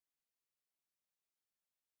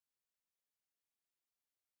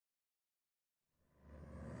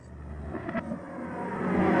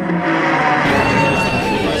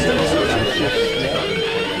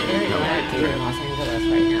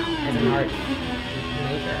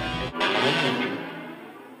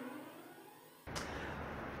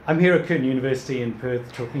I'm here at Curtin University in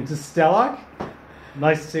Perth talking to Stelarc.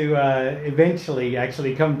 Nice to eventually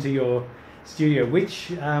actually come to your studio,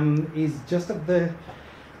 which is just up the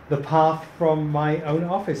path from my own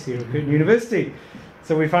office here at Curtin University.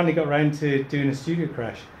 So we finally got around to doing a studio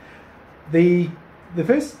crash. The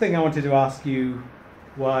first thing I wanted to ask you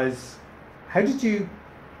was, how did you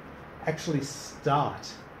actually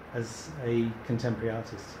start as a contemporary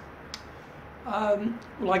artist?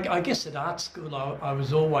 Well, I guess at art school I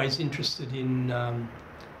was always interested in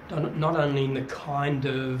not only in the kind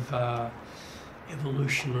of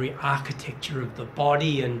evolutionary architecture of the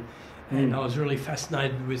body, and I was really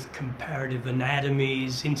fascinated with comparative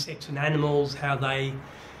anatomies, insects and animals, how they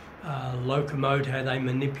locomote, how they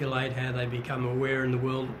manipulate, how they become aware in the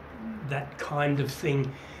world, that kind of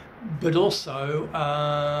thing. But also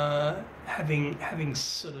having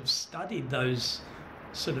sort of studied those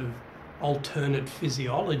sort of alternate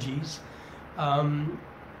physiologies,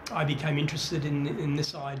 I became interested in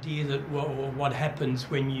this idea that what happens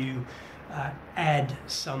when you add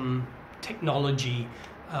some technology,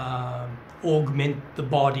 augment the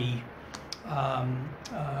body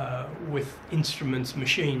with instruments,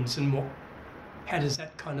 machines, and how does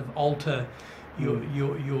that kind of alter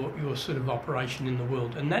your sort of operation in the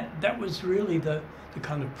world. And that was really the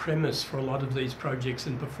kind of premise for a lot of these projects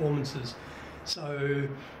and performances. So,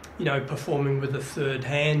 performing with a third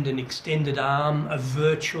hand, an extended arm, a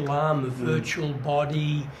virtual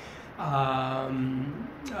body,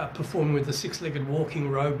 performing with a six-legged walking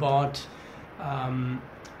robot.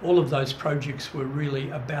 All of those projects were really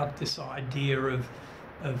about this idea of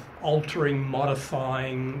altering,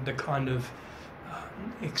 modifying the kind of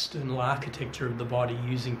external architecture of the body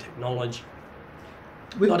using technology.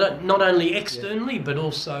 Not only externally, but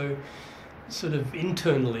also sort of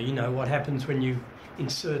internally. What happens when you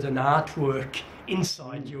insert an artwork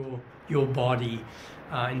inside your body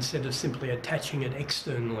instead of simply attaching it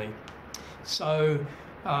externally. So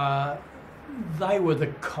they were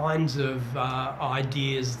the kinds of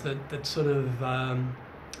ideas that sort of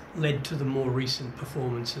led to the more recent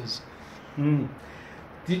performances.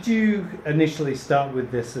 Did you initially start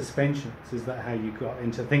with the suspensions? Is that how you got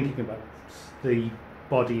into thinking about the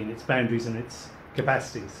body and its boundaries and its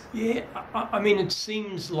capacities? Yeah, I mean, it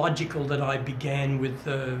seems logical that I began with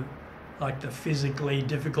the physically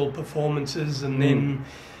difficult performances, and then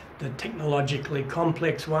the technologically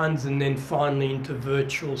complex ones, and then finally into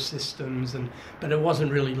virtual systems. But it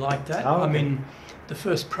wasn't really like that. Oh, okay. I mean, the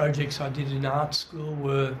first projects I did in art school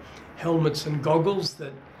were helmets and goggles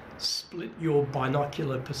that split your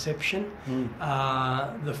binocular perception.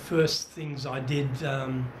 The first things I did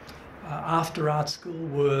after art school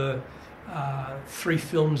were 3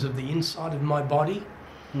 films of the inside of my body.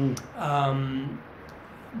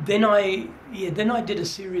 Then I did a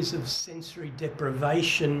series of sensory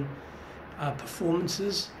deprivation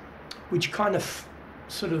performances, which kind of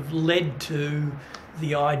sort of led to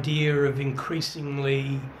the idea of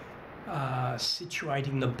increasingly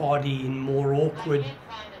situating the body in more awkward.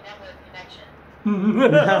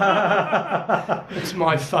 It's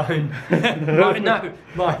my phone.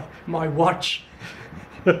 My watch.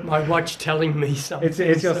 My watch telling me something.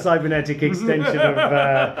 It's your cybernetic extension of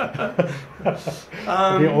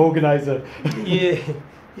the organizer.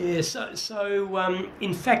 Yeah. So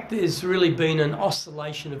in fact, there's really been an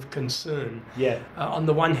oscillation of concern. Yeah. On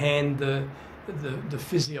the one hand, the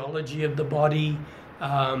physiology of the body.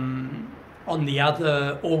 On the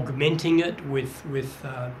other, augmenting it with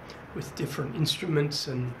different instruments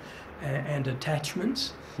and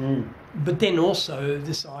attachments. But then also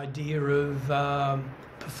this idea of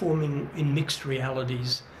performing in mixed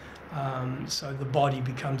realities, so the body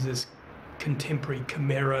becomes this contemporary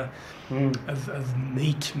chimera of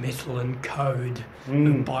meat, metal and code,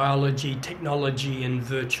 of biology, technology and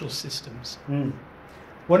virtual systems.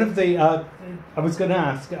 One of the I was going to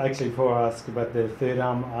ask, actually, before I ask about the third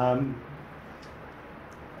arm,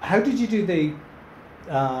 how did you do the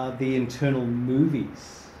internal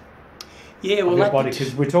movies? Yeah, well, of your body,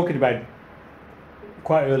 because we're talking about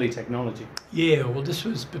quite early technology. Yeah, well, this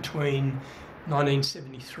was between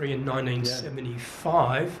 1973 and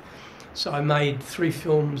 1975. Yeah. So I made 3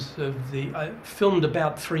 films I filmed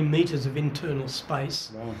about 3 meters of internal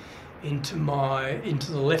space. Wow.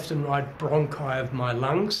 into the left and right bronchi of my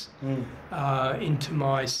lungs, into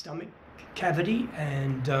my stomach cavity,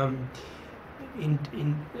 and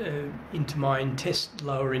into my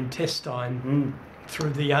lower intestine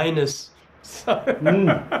through the anus.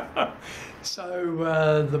 So,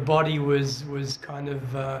 so the body was kind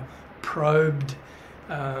of probed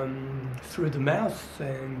through the mouth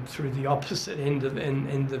and through the opposite end of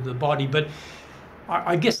the body. But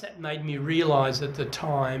I guess that made me realise at the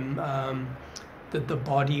time that the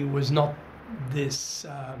body was not this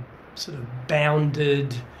sort of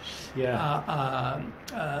bounded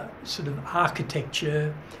sort of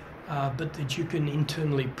architecture, but that you can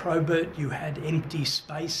internally probe it. You had empty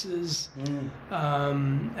spaces,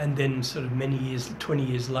 and then sort of 20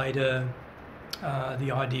 years later,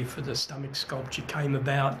 the idea for the stomach sculpture came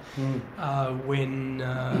about when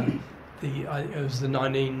it was the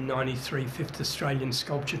 1993 5th Australian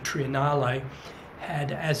Sculpture Triennale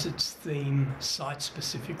had as its theme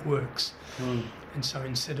site-specific works. And so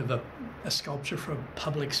instead of a sculpture for a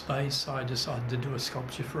public space, I decided to do a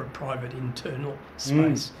sculpture for a private internal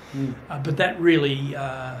space. But that really,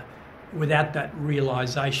 without that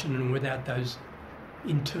realisation and without those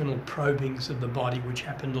internal probings of the body, which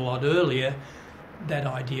happened a lot earlier, that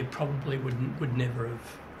idea probably would never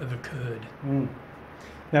have occurred.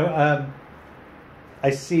 Now,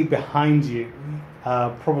 I see behind you,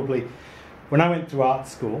 probably, when I went to art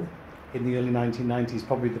school in the early 1990s,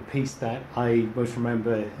 probably the piece that I most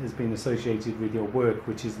remember has been associated with your work,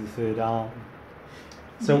 which is the third arm.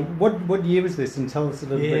 So what year was this? And tell us a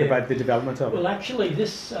little bit about the development of it. Well, actually,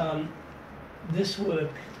 this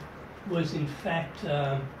work was in fact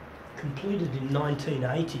completed in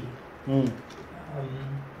 1980.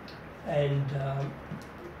 And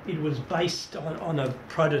it was based on a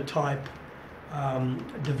prototype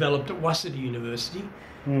developed at Waseda University,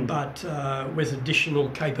 but with additional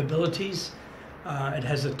capabilities. It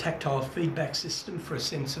has a tactile feedback system for a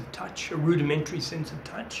sense of touch, a rudimentary sense of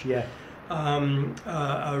touch,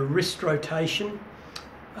 a wrist rotation,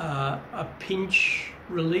 a pinch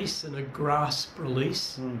release and a grasp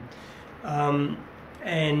release.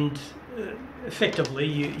 And effectively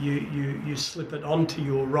you slip it onto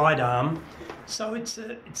your right arm, so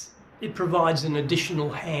it provides an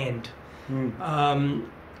additional hand.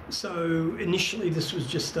 So initially this was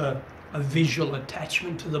just a visual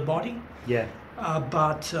attachment to the body,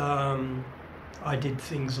 but I did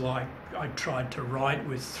things like I tried to write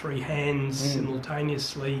with three hands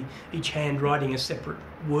simultaneously, each hand writing a separate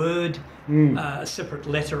word, a separate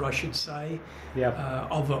letter I should say,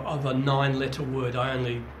 of a 9-letter word. I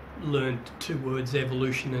only learned 2 words,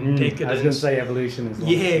 evolution and decadence. I was going to say evolution as well.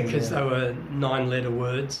 Because they were 9-letter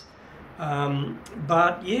words.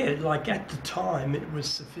 But like at the time it was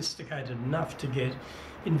sophisticated enough to get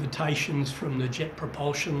invitations from the Jet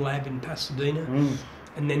Propulsion Lab in Pasadena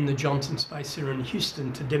and then the Johnson Space Center in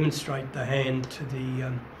Houston to demonstrate the hand to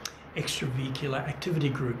the extravehicular activity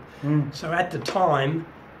group. So at the time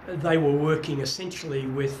they were working essentially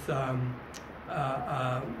with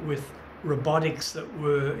robotics that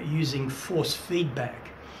were using force feedback,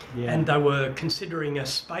 and they were considering a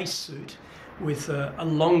spacesuit with a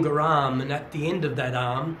longer arm, and at the end of that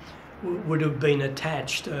arm would have been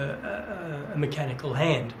attached a mechanical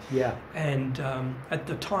hand. And at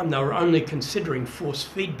the time they were only considering force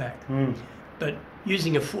feedback, but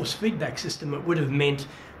using a force feedback system, it would have meant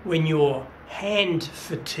when your hand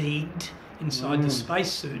fatigued inside the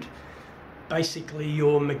spacesuit, basically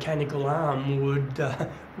your mechanical arm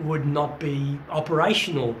would not be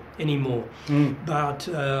operational anymore. But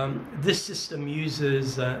this system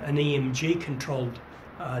uses an EMG controlled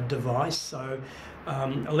device, so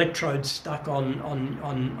electrodes stuck on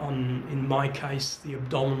in my case the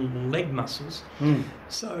abdominal leg muscles.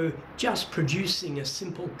 So just producing a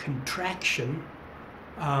simple contraction,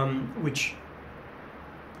 which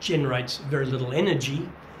generates very little energy,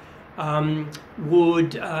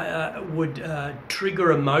 would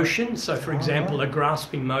trigger a motion. So for example, a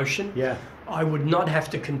grasping motion. I would not have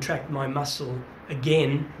to contract my muscle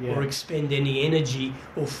again or expend any energy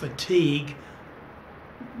or fatigue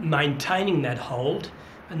maintaining that hold,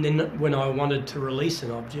 and then when I wanted to release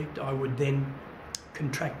an object I would then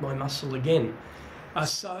contract my muscle again.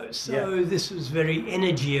 So this was very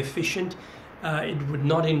energy efficient. It would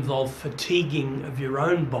not involve fatiguing of your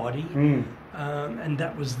own body. And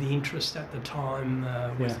that was the interest at the time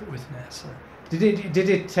with NASA. Did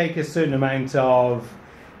it take a certain amount of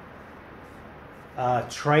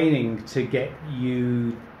training to get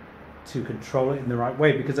you to control it in the right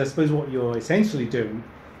way? Because I suppose what you're essentially doing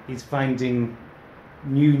is finding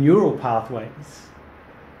new neural pathways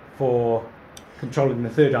for controlling the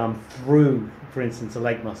third arm through, for instance, a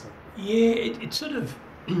leg muscle. It sort of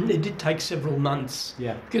it did take several months.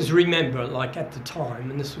 Because remember, like at the time,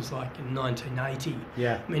 and this was like in 1980.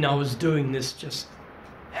 I mean, I was doing this just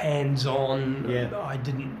hands-on. I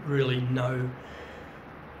didn't really know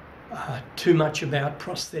too much about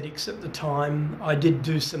prosthetics at the time. I did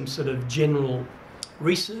do some sort of general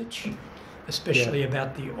research, especially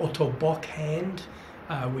about the Otto Bock hand,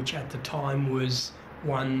 which at the time was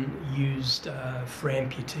one used for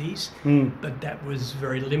amputees, but that was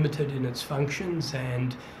very limited in its functions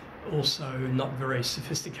and also not very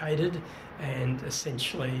sophisticated and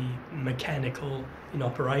essentially mechanical in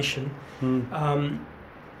operation.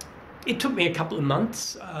 It took me a couple of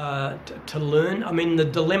months to learn. I mean, the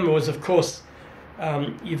dilemma was, of course,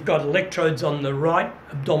 you've got electrodes on the right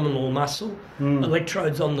abdominal muscle,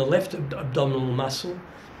 electrodes on the left abdominal muscle,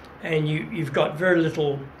 and you've got very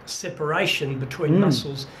little separation between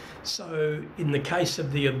muscles. So in the case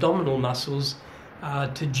of the abdominal muscles,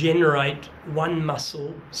 to generate one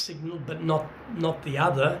muscle signal but not the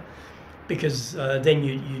other, because then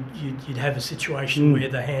you'd have a situation where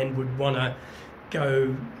the hand would want to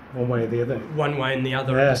go one way or the other. One way and the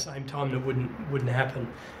other at the same time. That wouldn't happen.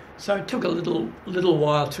 So it took a little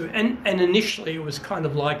while to, and initially it was kind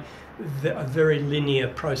of like a very linear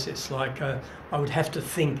process. Like I would have to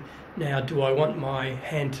think, now do I want my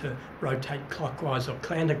hand to rotate clockwise or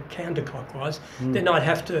counterclockwise? Then I'd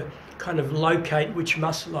have to kind of locate which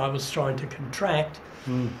muscle I was trying to contract,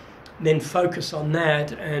 then focus on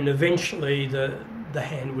that, and eventually the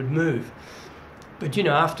hand would move. But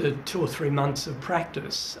after 2 or 3 months of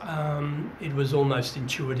practice, it was almost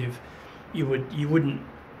intuitive. You wouldn't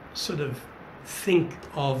sort of think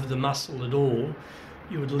of the muscle at all.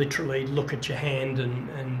 You would literally look at your hand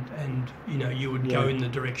and you would go in the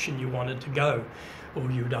direction you wanted to go,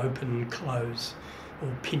 or you would open, close, or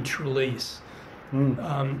pinch, release.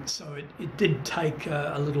 So it did take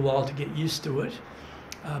a little while to get used to it.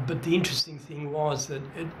 But the interesting thing was that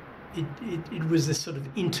it was this sort of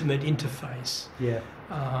intimate interface.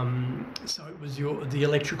 So it was the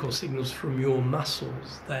electrical signals from your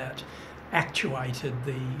muscles that actuated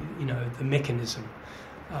the mechanism,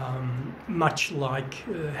 much like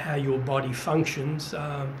how your body functions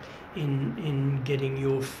in getting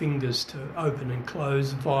your fingers to open and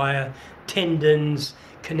close via tendons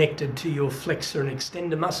connected to your flexor and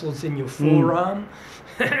extender muscles in your forearm.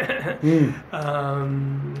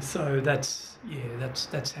 So that's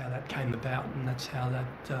how that came about, and that's how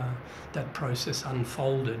that process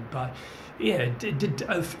unfolded. But it did.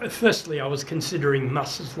 Firstly, I was considering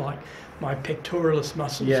muscles like my pectoralis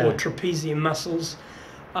muscles or trapezium muscles,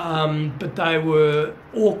 but they were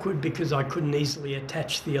awkward because I couldn't easily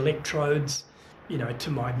attach the electrodes,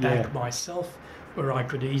 to my back myself, where I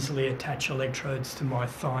could easily attach electrodes to my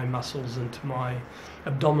thigh muscles and to my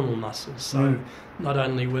abdominal muscles. So not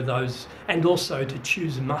only were those, and also to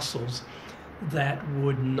choose muscles that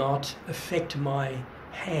would not affect my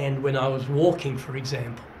hand when I was walking, for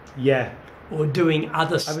example. Or doing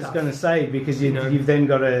other stuff. I was going to say, because you've then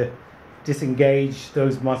got to disengage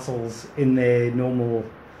those muscles in their normal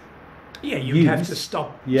you'd have to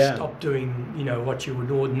stop doing what you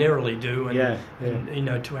would ordinarily do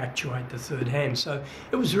and to actuate the third hand. So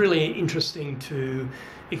it was really interesting to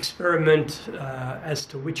experiment as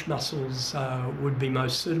to which muscles would be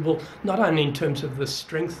most suitable, not only in terms of the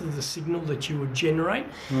strength of the signal that you would generate,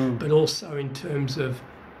 but also in terms of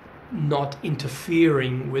not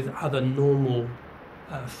interfering with other normal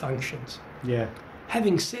functions.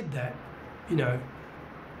 Having said that,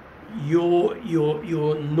 your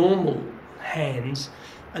normal hands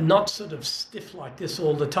are not sort of stiff like this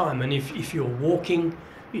all the time. And if you're walking,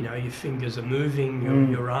 your fingers are moving,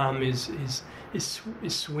 your arm is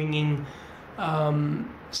swinging.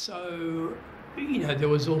 So there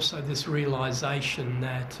was also this realization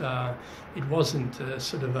that it wasn't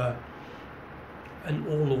sort of an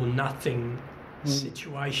all or nothing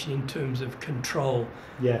situation in terms of control.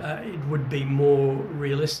 It would be more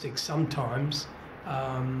realistic sometimes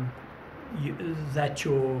that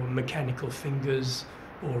your mechanical fingers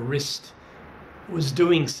or wrist was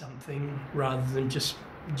doing something rather than just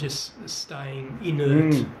staying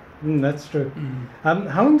inert. That's true.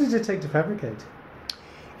 How long did it take to fabricate?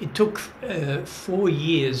 It took 4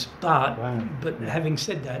 years, but having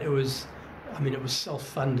said that, it was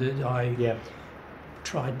self-funded. I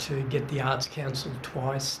tried to get the Arts Council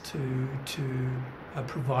twice to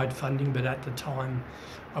provide funding, but at the time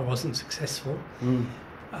I wasn't successful.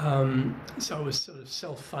 So it was sort of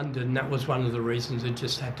self-funded, and that was one of the reasons it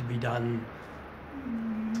just had to be done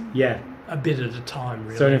a bit at a time,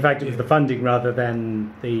 really. So in fact it was the funding rather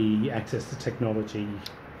than the access to technology.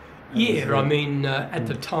 At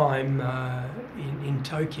the time in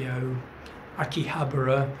Tokyo,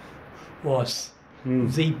 Akihabara was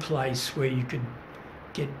the place where you could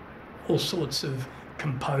get all sorts of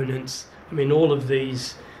components. All of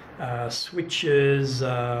these switches,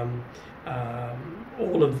 all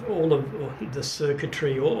of the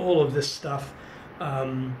circuitry, all of this stuff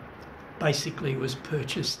basically was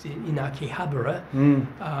purchased in Akihabara.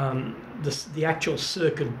 The actual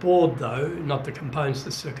circuit board, though, not the components,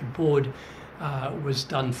 the circuit board was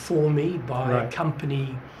done for me by a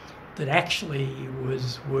company that actually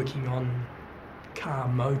was working on car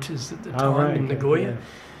motors at the time in Nagoya.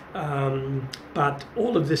 But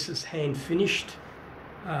all of this is hand finished.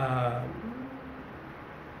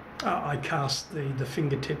 I cast the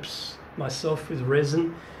fingertips myself with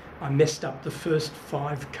resin. I messed up the first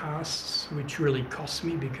 5 casts, which really cost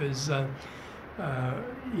me because,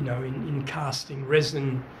 in casting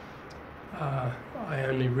resin, I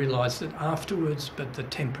only realised it afterwards, but the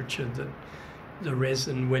temperature that the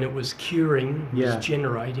resin, when it was curing, was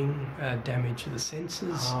generating damage to the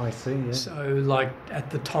sensors. Oh, I see, yeah. So, like,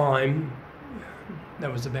 at the time,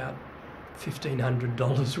 that was about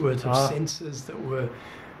 $1,500 worth of sensors that were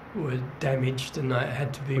damaged, and I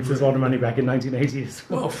had to be... Which was a lot of money back in 1980 as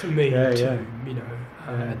well. Well, for me,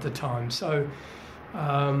 at the time. So,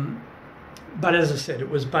 but as I said, it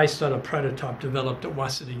was based on a prototype developed at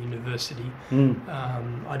Waseda University.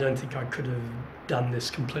 I don't think I could have done this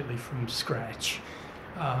completely from scratch.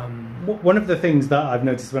 One of the things that I've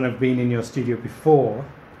noticed when I've been in your studio before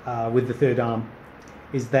with the third arm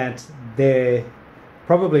is that there,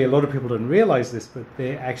 probably a lot of people don't realise this, but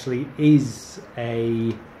there actually is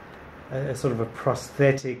a sort of a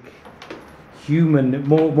prosthetic human,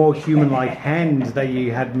 more human-like hand that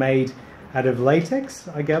you had made out of latex,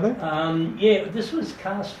 I gather? This was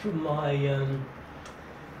cast from my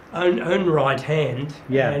own right hand.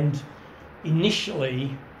 Yeah. And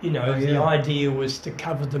initially, the idea was to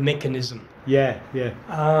cover the mechanism. Yeah.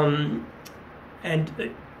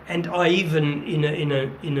 And I even in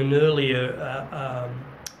an earlier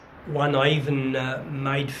one, I even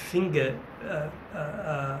made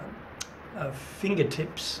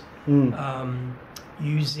fingertips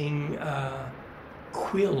using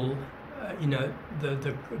quill.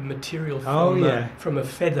 The material from a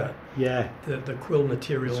feather. Yeah. The quill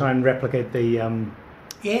material. Try and replicate the.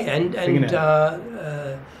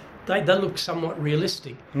 They look somewhat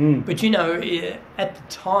realistic. But at the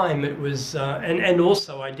time it was, and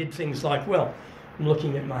also I did things like, well, I'm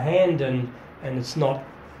looking at my hand and it's not,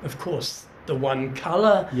 of course, the one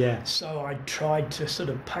colour. Yeah. So I tried to sort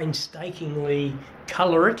of painstakingly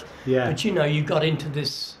colour it. Yeah. But you got into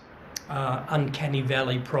this uncanny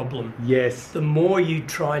valley problem. Yes. The more you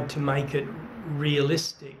tried to make it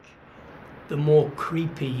realistic, the more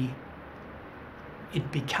creepy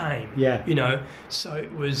it became. Yeah. So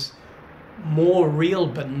it was more real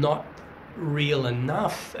but not real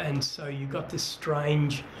enough, and so you got this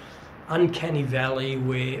strange uncanny valley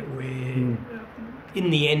where in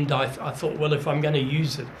the end I thought, well, if I'm going to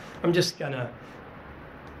use it, I'm just going to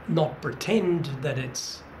not pretend that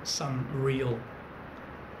it's some real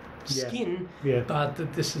skin, but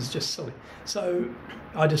that this is just silly. So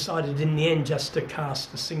I decided in the end just to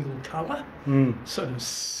cast a single colour, sort of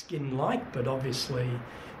skin-like, but obviously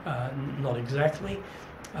not exactly.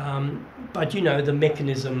 But the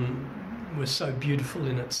mechanism was so beautiful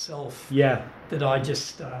in itself that I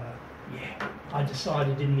just, I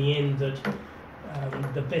decided in the end that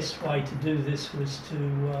the best way to do this was to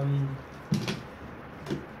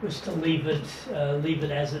leave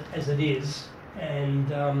it as it is. And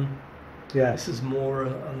this is more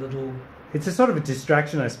a little... It's a sort of a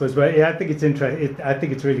distraction, I suppose. But I think it's interesting. I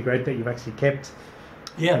think it's really great that you've actually kept,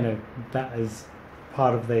 that as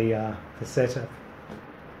part of the setup.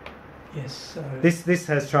 Yes. So this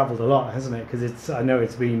has travelled a lot, hasn't it? Because I know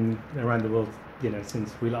it's been around the world,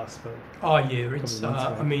 since we last spoke. Oh yeah, it's.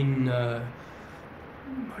 I mean, I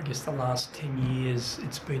guess the last 10 years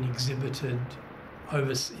it's been exhibited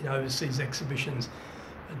in overseas exhibitions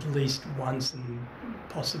at least once and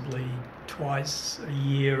possibly twice a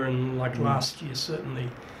year, and last year certainly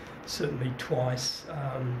twice,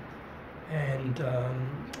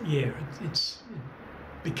 it's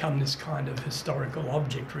become this kind of historical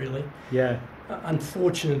object, really. Yeah.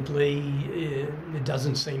 Unfortunately, it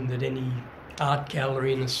doesn't seem that any art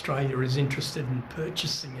gallery in Australia is interested in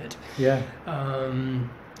purchasing it. Yeah. And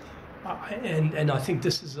I think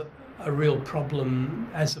this is a real problem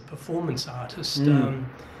as a performance artist.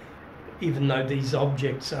 Even though these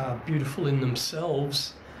objects are beautiful in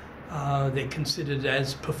themselves, they're considered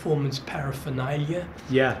as performance paraphernalia.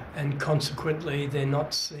 Yeah. And consequently, they're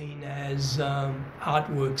not seen as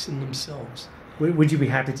artworks in themselves. Would you be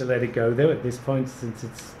happy to let it go, though, at this point, since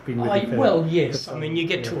it's been with you? Well, yes. I mean, you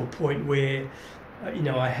get to a point where,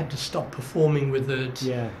 I had to stop performing with it.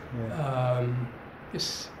 Yeah.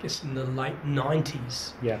 Guess in the late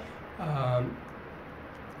 90s. Yeah.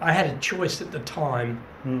 I had a choice at the time,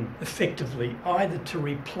 effectively, either to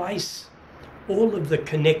replace all of the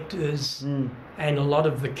connectors and a lot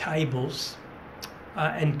of the cables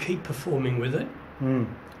and keep performing with it.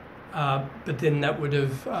 But then that would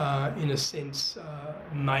have, in a sense,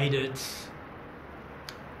 made it,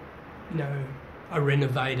 a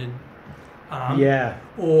renovated arm.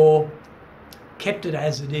 Or kept it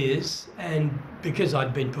as it is, and because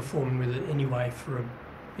I'd been performing with it anyway for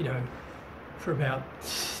about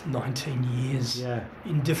 19 years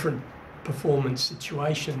in different performance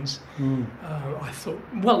situations, I thought,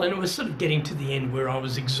 well, and it was sort of getting to the end where I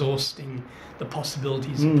was exhausting the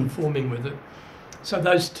possibilities of performing with it. So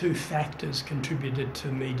those two factors contributed to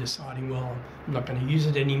me deciding, well, I'm not going to use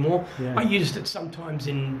it anymore. I used it sometimes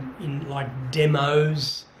in like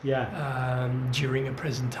demos during a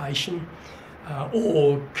presentation,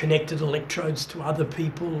 or connected electrodes to other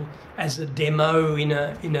people as a demo in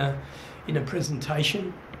a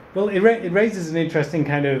presentation. Well, it raises an interesting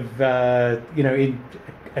kind of, a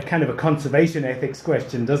kind of a conservation ethics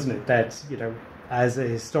question, doesn't it? That, as a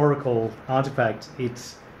historical artifact,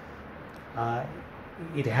 it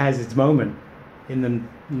has its moment in the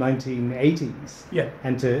 1980s.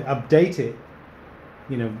 And to update it,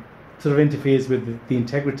 sort of interferes with the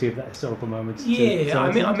integrity of that historical moment.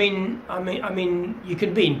 I mean, you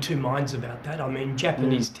can be in two minds about that. I mean,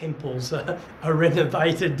 Japanese temples are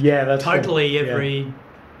renovated totally every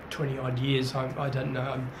 20 odd years. I don't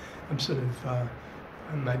know. I'm sort of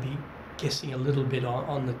I'm maybe guessing a little bit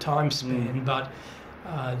on the time span, but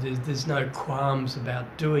there's no qualms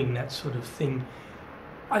about doing that sort of thing.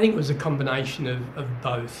 I think it was a combination of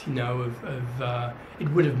both. It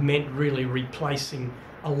would have meant really replacing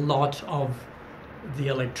a lot of the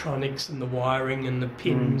electronics and the wiring and the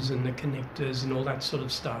pins and the connectors and all that sort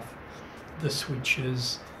of stuff, the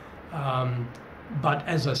switches. But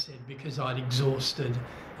as I said, because I'd exhausted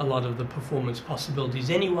a lot of the performance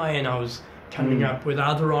possibilities anyway, and I was coming up with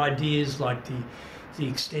other ideas like the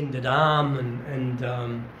extended arm, and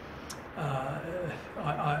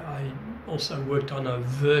I also worked on a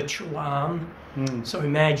virtual arm. So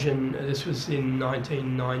imagine, this was in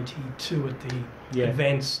 1992 at the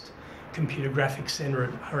Advanced Computer Graphics Center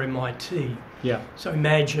at RMIT. So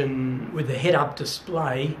imagine with a head-up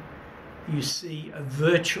display, you see a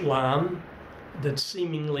virtual arm that's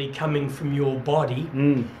seemingly coming from your body,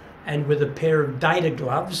 and with a pair of data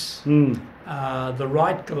gloves. The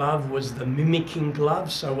right glove was the mimicking glove,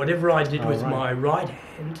 so whatever I did with my right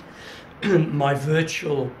hand, my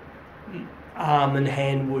virtual arm and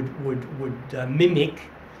hand would mimic,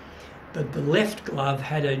 but the left glove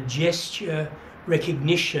had a gesture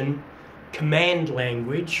recognition command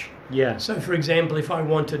language. So for example, if I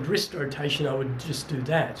wanted wrist rotation, I would just do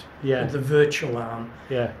that with the virtual arm.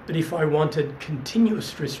 But if I wanted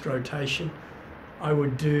continuous wrist rotation, I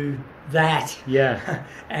would do that.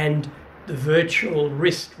 And the virtual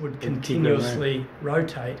wrist would continuously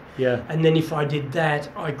rotate. And then if I did that,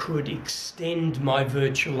 I could extend my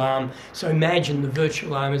virtual arm. So imagine the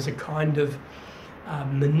virtual arm as a kind of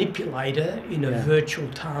manipulator in a virtual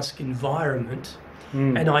task environment.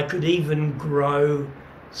 And I could even grow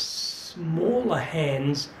smaller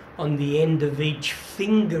hands on the end of each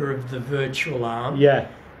finger of the virtual arm,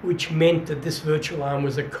 which meant that this virtual arm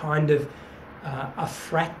was a kind of a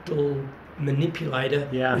fractal manipulator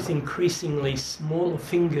with increasingly smaller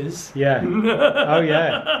fingers. And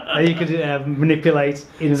you could manipulate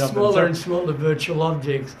in and of smaller and smaller virtual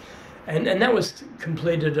objects. And that was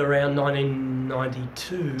completed around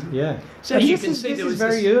 1992. So and you can see this is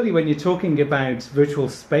very early when you're talking about virtual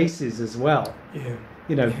spaces as well.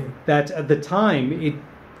 That at the time,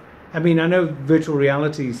 I know virtual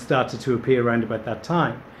reality started to appear around about that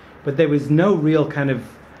time, but there was no real kind of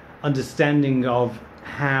understanding of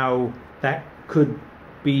how that could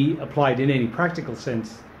be applied in any practical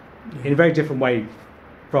sense in a very different way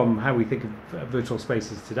from how we think of virtual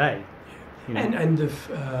spaces today. And the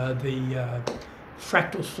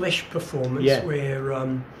fractal flesh performance,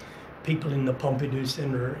 where people in the Pompidou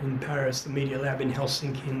Centre in Paris, the Media Lab in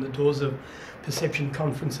Helsinki, and the Doors of Perception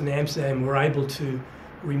Conference in Amsterdam were able to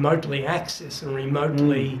remotely access and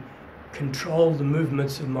remotely control the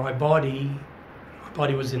movements of my body. My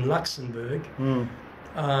body was in Luxembourg.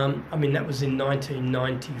 That was in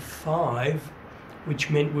 1995, which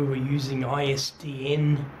meant we were using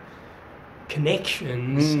ISDN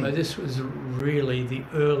connections. So this was really the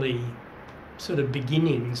early sort of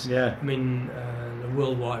beginnings. The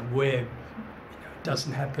World Wide Web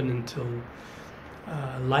doesn't happen until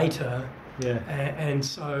later. And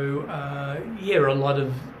so, a lot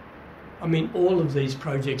of, all of these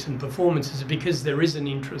projects and performances, because there is an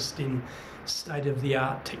interest in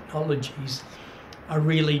state-of-the-art technologies, are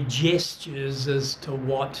really gestures as to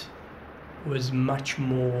what was much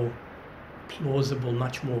more plausible,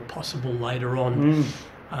 much more possible later on.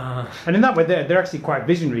 And in that way, they're actually quite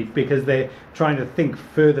visionary because they're trying to think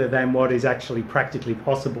further than what is actually practically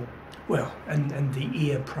possible. Well, and the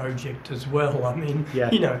ear project as well. I mean,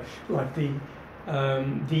 Yeah. you know, like the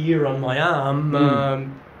ear on my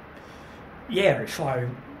arm.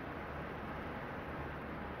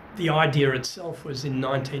 The idea itself was in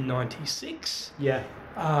 1996. Yeah.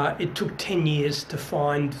 It took 10 years to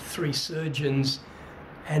find 3 surgeons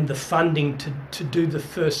and the funding to do the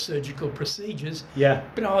first surgical procedures. Yeah.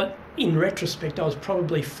 But in retrospect, I was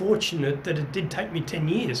probably fortunate that it did take me 10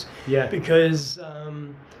 years. Yeah. Because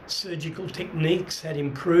surgical techniques had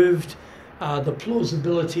improved, the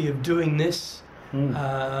plausibility of doing this. In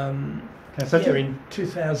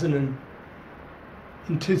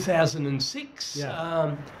 2006.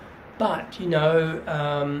 Yeah. But, you know,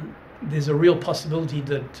 there's a real possibility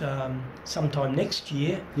that sometime next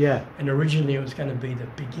year, Yeah. and originally it was going to be the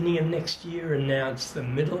beginning of next year, and now it's the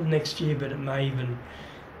middle of next year, but it may even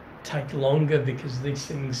take longer because these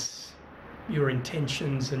things, your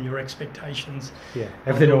intentions and your expectations. Yeah.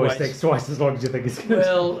 Everything always takes twice as long as you think it's going to.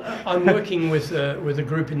 Well, I'm working with a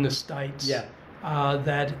group in the States. Yeah.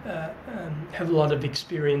 That have a lot of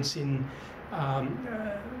experience in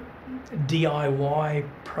DIY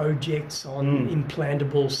projects on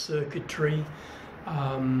implantable circuitry,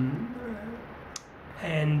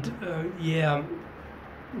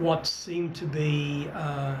 what seemed to be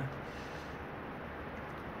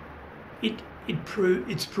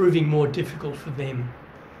it's proving more difficult for them.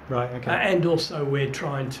 Right. Okay. And also we're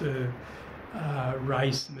trying to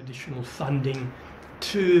raise some additional funding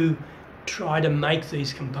to try to make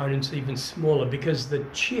these components even smaller, because the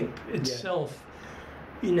chip itself,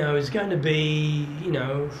 you know, is going to be, you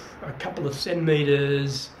know, a couple of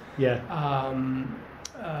centimeters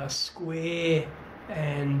square,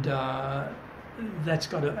 and that's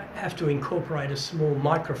got to have to incorporate a small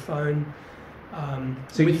microphone.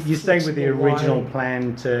 So you're staying with the original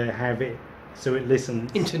plan to have it so it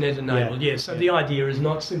listens? Internet enabled, yeah. So the idea is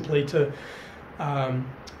not simply to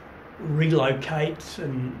relocate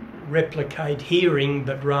and replicate hearing,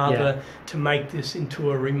 but rather to make this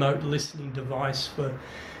into a remote listening device for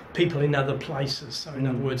people in other places. So in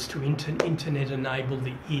other words, to internet enable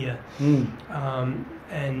the ear.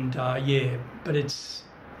 But it's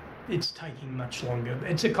taking much longer.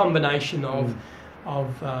 It's a combination of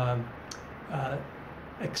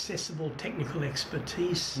accessible technical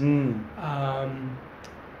expertise,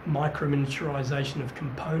 micro-miniaturization of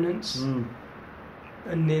components,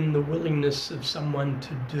 and then the willingness of someone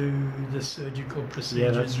to do the surgical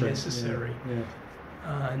procedures necessary.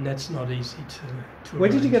 And that's not easy to Where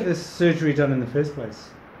did you arrange. get this surgery done in the first place?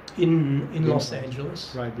 In Los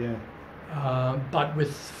Angeles. Right, yeah. But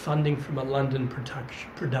with funding from a London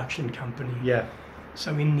production company. Yeah.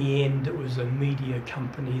 So in the end, it was a media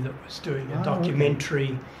company that was doing a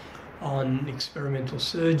documentary on experimental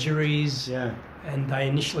surgeries. Yeah. And they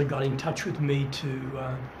initially got in touch with me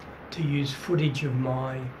to use footage of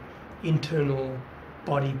my internal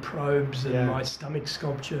body probes and my stomach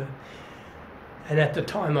sculpture. And at the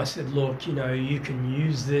time I said, look, you know, you can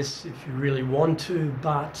use this if you really want to,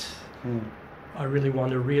 but I really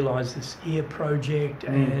want to realise this ear project,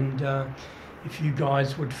 and if you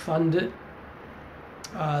guys would fund it,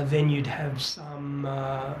 then you'd have some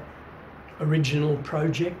original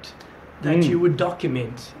project that you would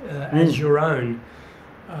document as your own.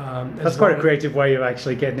 That's quite a creative way of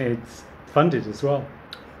actually getting it funded as well.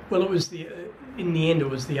 Well, it was in the end, it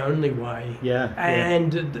was the only way. Yeah.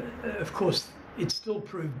 And of course, it still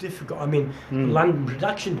proved difficult. I mean, the London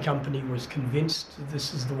production company was convinced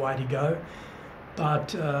this is the way to go,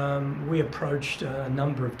 but we approached a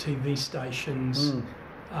number of TV stations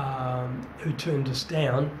who turned us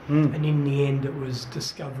down, and in the end, it was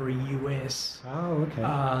Discovery US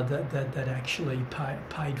that actually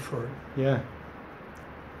paid for it. Yeah.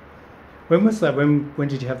 When was that? When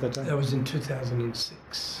did you have that done? That was in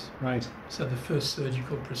 2006. Right. So the first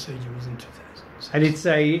surgical procedure was in 2006. And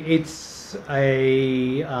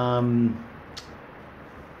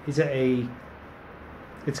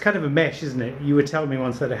it's kind of a mesh, isn't it? You were telling me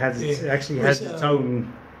once that it has its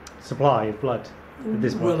own supply of blood at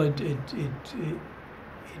this point. Well, it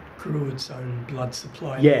grew its own blood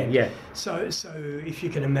supply. Yeah. So if you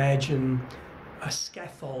can imagine a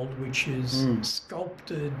scaffold which is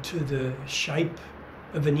sculpted to the shape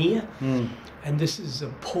of an ear, and this is a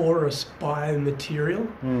porous biomaterial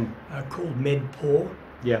called MedPore.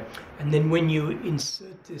 Yeah. And then when you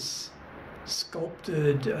insert this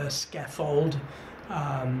sculpted scaffold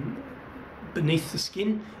beneath the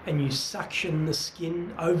skin, and you suction the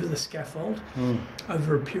skin over the scaffold,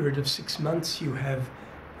 over a period of 6 months, you have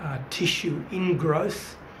tissue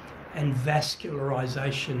ingrowth and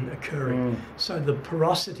vascularization occurring. So the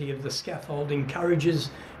porosity of the scaffold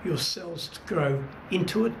encourages your cells to grow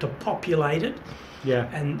into it, to populate it,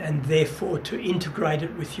 and therefore to integrate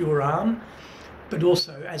it with your arm. But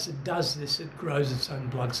also, as it does this, it grows its own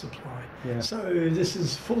blood supply. So this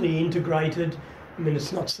is fully integrated. I mean,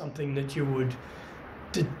 it's not something that you would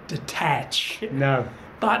detach. No.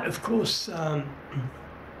 But of course,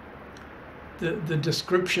 the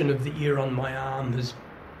description of the ear on my arm has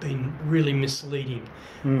been really misleading.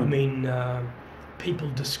 I mean, people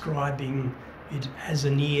describing it as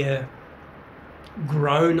an ear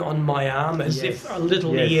grown on my arm, as if a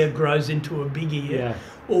little ear grows into a big ear,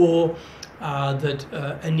 or that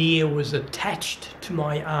an ear was attached to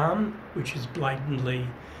my arm, which is blatantly,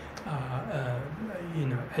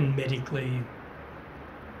 and medically,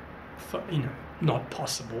 not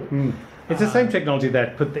possible. It's the same technology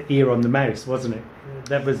that put the ear on the mouse, wasn't it?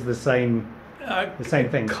 That was the same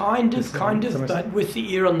thing. Kind of, but with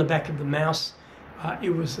the ear on the back of the mouse, it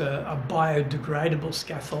was a biodegradable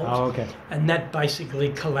scaffold. Oh, okay. And that basically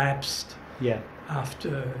collapsed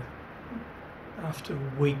after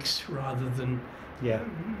weeks rather than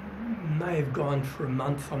may have gone for a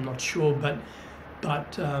month, I'm not sure,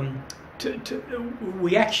 but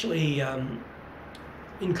we actually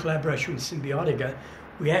in collaboration with Symbiotica,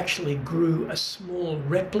 we actually grew a small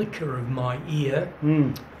replica of my ear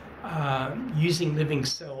using living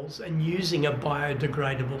cells and using a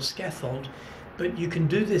biodegradable scaffold. But you can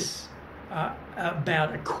do this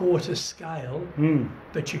about a quarter scale,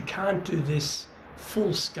 but you can't do this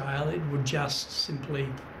full scale. It would just simply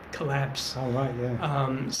collapse. Oh,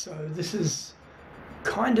 right, so this is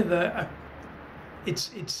kind of it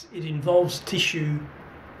involves tissue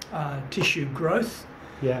growth.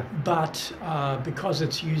 But because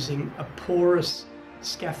it's using a porous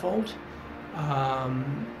scaffold,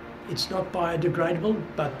 it's not biodegradable,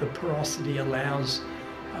 but the porosity allows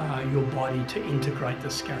your body to integrate the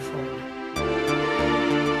scaffold.